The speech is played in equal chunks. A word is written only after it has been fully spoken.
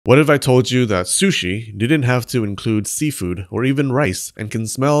What if I told you that sushi didn't have to include seafood or even rice and can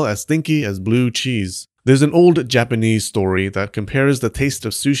smell as stinky as blue cheese? There's an old Japanese story that compares the taste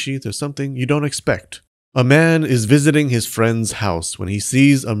of sushi to something you don't expect. A man is visiting his friend's house when he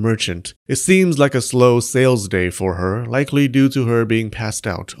sees a merchant. It seems like a slow sales day for her, likely due to her being passed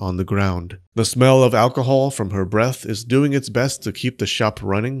out on the ground. The smell of alcohol from her breath is doing its best to keep the shop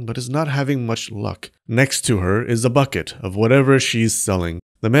running, but is not having much luck. Next to her is a bucket of whatever she's selling.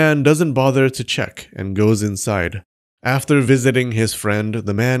 The man doesn't bother to check and goes inside. After visiting his friend,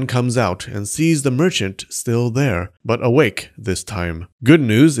 the man comes out and sees the merchant still there, but awake this time. Good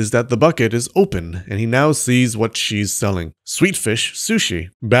news is that the bucket is open and he now sees what she's selling. Sweet fish sushi.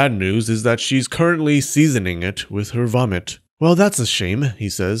 Bad news is that she's currently seasoning it with her vomit. Well, that's a shame, he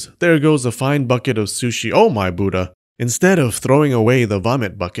says. There goes a fine bucket of sushi. Oh my Buddha. Instead of throwing away the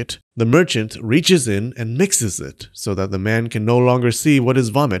vomit bucket, the merchant reaches in and mixes it so that the man can no longer see what is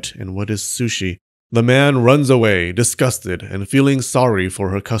vomit and what is sushi. The man runs away, disgusted and feeling sorry for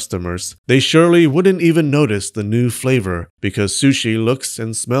her customers. They surely wouldn't even notice the new flavor because sushi looks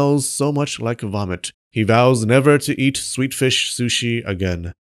and smells so much like vomit. He vows never to eat sweet fish sushi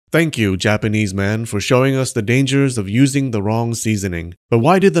again. Thank you, Japanese man, for showing us the dangers of using the wrong seasoning. But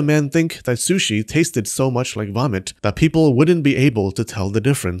why did the man think that sushi tasted so much like vomit that people wouldn't be able to tell the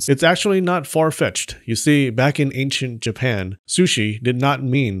difference? It's actually not far-fetched. You see, back in ancient Japan, sushi did not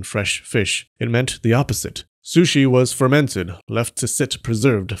mean fresh fish. It meant the opposite. Sushi was fermented, left to sit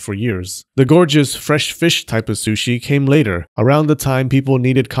preserved for years. The gorgeous fresh fish type of sushi came later, around the time people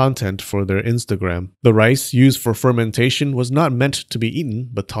needed content for their Instagram. The rice used for fermentation was not meant to be eaten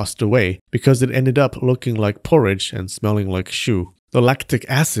but tossed away, because it ended up looking like porridge and smelling like shoe. The lactic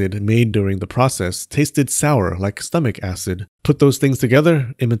acid made during the process tasted sour like stomach acid. Put those things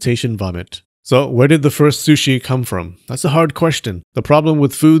together, imitation vomit. So, where did the first sushi come from? That's a hard question. The problem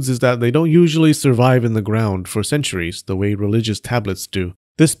with foods is that they don't usually survive in the ground for centuries the way religious tablets do.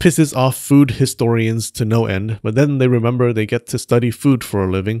 This pisses off food historians to no end, but then they remember they get to study food for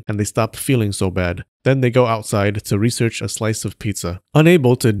a living and they stop feeling so bad. Then they go outside to research a slice of pizza.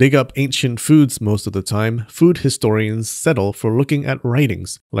 Unable to dig up ancient foods most of the time, food historians settle for looking at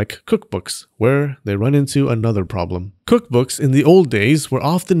writings, like cookbooks, where they run into another problem. Cookbooks in the old days were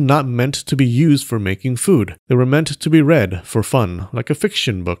often not meant to be used for making food. They were meant to be read for fun, like a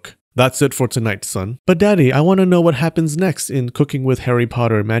fiction book. That's it for tonight, son. But Daddy, I want to know what happens next in Cooking with Harry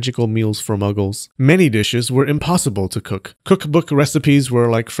Potter Magical Meals for Muggles. Many dishes were impossible to cook. Cookbook recipes were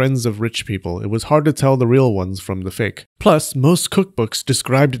like friends of rich people. It was hard to tell the real ones from the fake. Plus, most cookbooks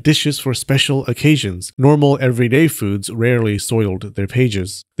described dishes for special occasions. Normal everyday foods rarely soiled their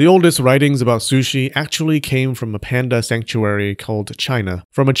pages. The oldest writings about sushi actually came from a panda sanctuary called China.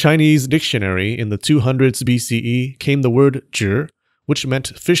 From a Chinese dictionary in the 200s BCE came the word zhi, which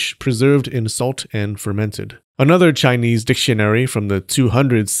meant fish preserved in salt and fermented. Another Chinese dictionary from the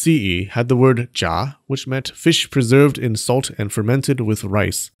 200s CE had the word jia, which meant fish preserved in salt and fermented with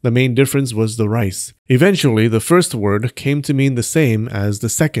rice. The main difference was the rice. Eventually, the first word came to mean the same as the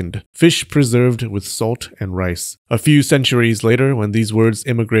second, fish preserved with salt and rice. A few centuries later, when these words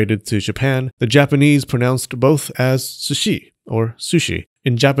immigrated to Japan, the Japanese pronounced both as sushi or sushi.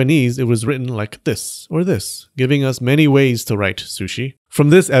 In Japanese, it was written like this or this, giving us many ways to write sushi.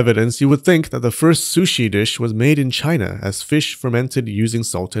 From this evidence, you would think that the first sushi dish was made in China as fish fermented using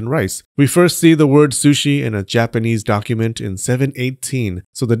salt and rice. We first see the word sushi in a Japanese document in 718,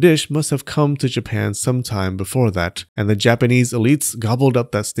 so the dish must have come to Japan sometime before that, and the Japanese elites gobbled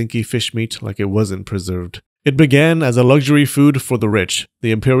up that stinky fish meat like it wasn't preserved. It began as a luxury food for the rich. The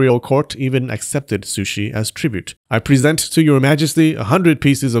imperial court even accepted sushi as tribute. I present to your majesty 100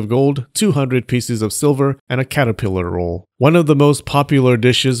 pieces of gold, 200 pieces of silver, and a caterpillar roll. One of the most popular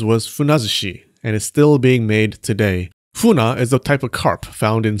dishes was funazushi, and is still being made today. Funa is a type of carp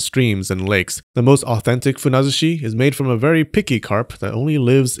found in streams and lakes. The most authentic funazushi is made from a very picky carp that only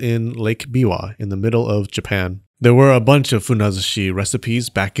lives in Lake Biwa in the middle of Japan. There were a bunch of funazushi recipes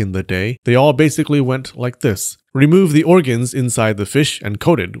back in the day. They all basically went like this. Remove the organs inside the fish and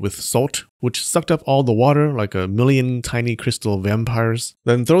coat it with salt, which sucked up all the water like a million tiny crystal vampires.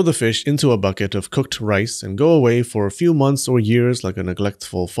 Then throw the fish into a bucket of cooked rice and go away for a few months or years like a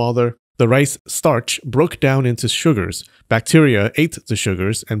neglectful father. The rice starch broke down into sugars. Bacteria ate the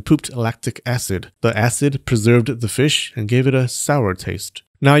sugars and pooped lactic acid. The acid preserved the fish and gave it a sour taste.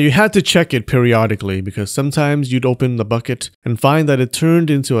 Now you had to check it periodically because sometimes you'd open the bucket and find that it turned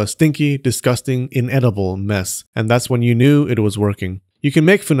into a stinky, disgusting, inedible mess, and that's when you knew it was working. You can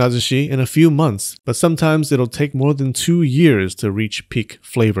make funazushi in a few months, but sometimes it'll take more than 2 years to reach peak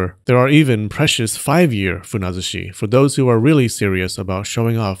flavor. There are even precious 5-year funazushi for those who are really serious about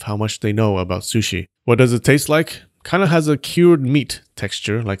showing off how much they know about sushi. What does it taste like? Kinda has a cured meat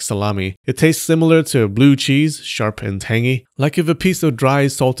texture like salami. It tastes similar to blue cheese, sharp and tangy, like if a piece of dry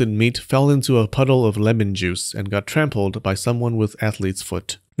salted meat fell into a puddle of lemon juice and got trampled by someone with athlete's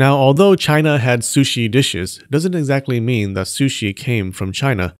foot. Now, although China had sushi dishes, it doesn't exactly mean that sushi came from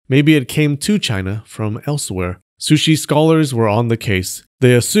China. Maybe it came to China from elsewhere. Sushi scholars were on the case.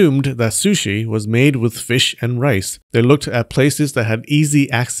 They assumed that sushi was made with fish and rice. They looked at places that had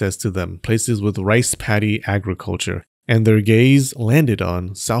easy access to them, places with rice paddy agriculture, and their gaze landed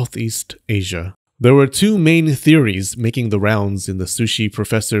on Southeast Asia. There were 2 main theories making the rounds in the sushi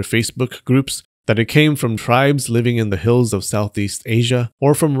professor Facebook groups: that it came from tribes living in the hills of Southeast Asia,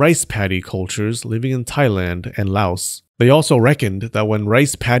 or from rice paddy cultures living in Thailand and Laos. They also reckoned that when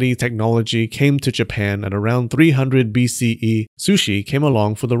rice paddy technology came to Japan at around 300 BCE, sushi came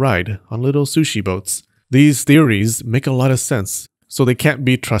along for the ride on little sushi boats. These theories make a lot of sense, so they can't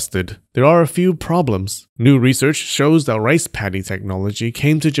be trusted. There are a few problems. New research shows that rice paddy technology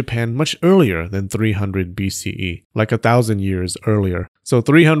came to Japan much earlier than 300 BCE, like 1,000 years earlier. So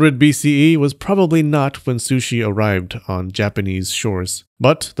 300 BCE was probably not when sushi arrived on Japanese shores.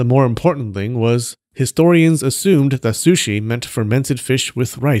 But the more important thing was, historians assumed that sushi meant fermented fish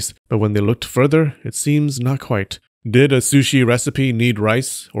with rice, but when they looked further, it seems not quite. Did a sushi recipe need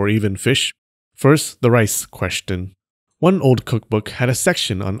rice or even fish? First, the rice question. One old cookbook had a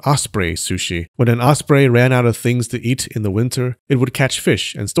section on osprey sushi. When an osprey ran out of things to eat in the winter, it would catch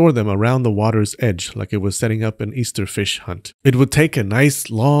fish and store them around the water's edge like it was setting up an Easter fish hunt. It would take a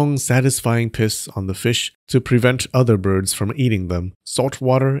nice, long, satisfying piss on the fish to prevent other birds from eating them. Salt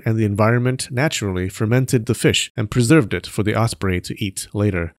water and the environment naturally fermented the fish and preserved it for the osprey to eat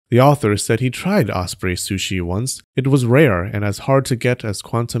later. The author said he tried osprey sushi once. It was rare and as hard to get as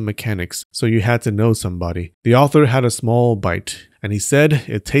quantum mechanics, so you had to know somebody. The author had a small bite, and he said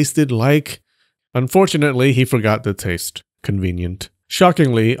it tasted like... Unfortunately, he forgot the taste. Convenient.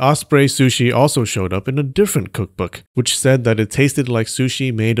 Shockingly, osprey sushi also showed up in a different cookbook, which said that it tasted like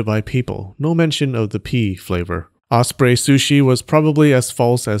sushi made by people. No mention of the pea flavor. Osprey sushi was probably as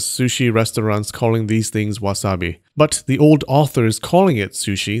false as sushi restaurants calling these things wasabi. But the old authors calling it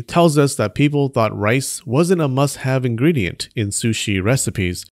sushi tells us that people thought rice wasn't a must-have ingredient in sushi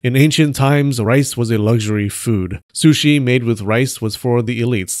recipes. In ancient times, rice was a luxury food. Sushi made with rice was for the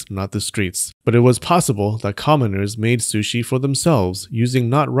elites, not the streets. But it was possible that commoners made sushi for themselves, using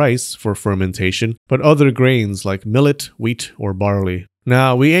not rice for fermentation, but other grains like millet, wheat, or barley.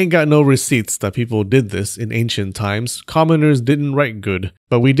 Now, we ain't got no receipts that people did this in ancient times. Commoners didn't write good.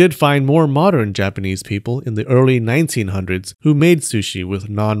 But we did find more modern Japanese people in the early 1900s who made sushi with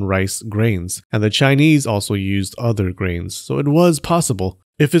non-rice grains. And the Chinese also used other grains, so it was possible.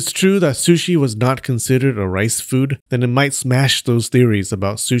 If it's true that sushi was not considered a rice food, then it might smash those theories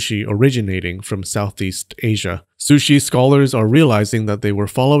about sushi originating from Southeast Asia. Sushi scholars are realizing that they were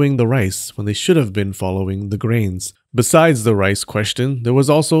following the rice when they should have been following the grains. Besides the rice question, there was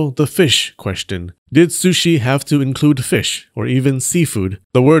also the fish question. Did sushi have to include fish, or even seafood?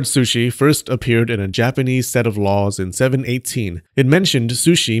 The word sushi first appeared in a Japanese set of laws in 718. It mentioned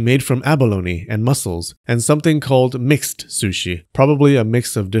sushi made from abalone and mussels, and something called mixed sushi, probably a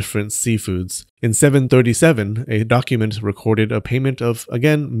mix of different seafoods. In 737, a document recorded a payment of,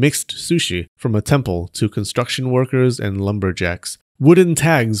 again, mixed sushi from a temple to construction workers and lumberjacks. Wooden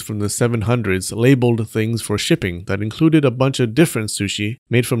tags from the 700s labeled things for shipping that included a bunch of different sushi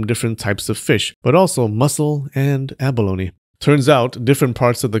made from different types of fish, but also mussel and abalone. Turns out, different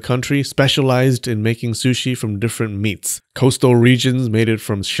parts of the country specialized in making sushi from different meats. Coastal regions made it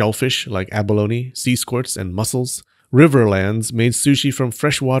from shellfish like abalone, sea squirts, and mussels. Riverlands made sushi from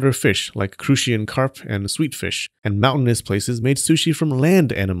freshwater fish like crucian carp and sweetfish, and mountainous places made sushi from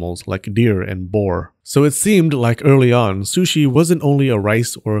land animals like deer and boar. So it seemed like early on, sushi wasn't only a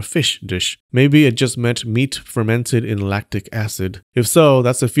rice or a fish dish. Maybe it just meant meat fermented in lactic acid. If so,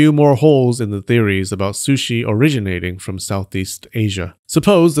 that's a few more holes in the theories about sushi originating from Southeast Asia.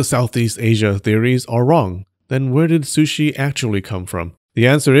 Suppose the Southeast Asia theories are wrong. Then where did sushi actually come from? The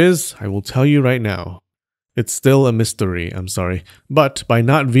answer is, I will tell you right now. It's still a mystery, I'm sorry. But by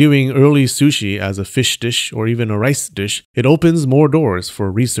not viewing early sushi as a fish dish or even a rice dish, it opens more doors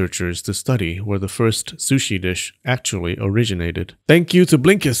for researchers to study where the first sushi dish actually originated. Thank you to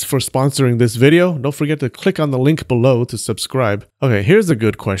Blinkist for sponsoring this video. Don't forget to click on the link below to subscribe. Okay, here's a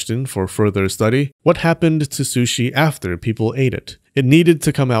good question for further study. What happened to sushi after people ate it? It needed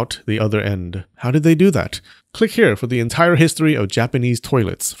to come out the other end. How did they do that? Click here for the entire history of Japanese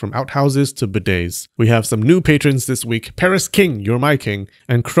toilets, from outhouses to bidets. We have some new patrons this week. Paris King, you're my king.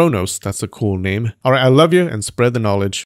 And Kronos, that's a cool name. Alright, I love you and spread the knowledge.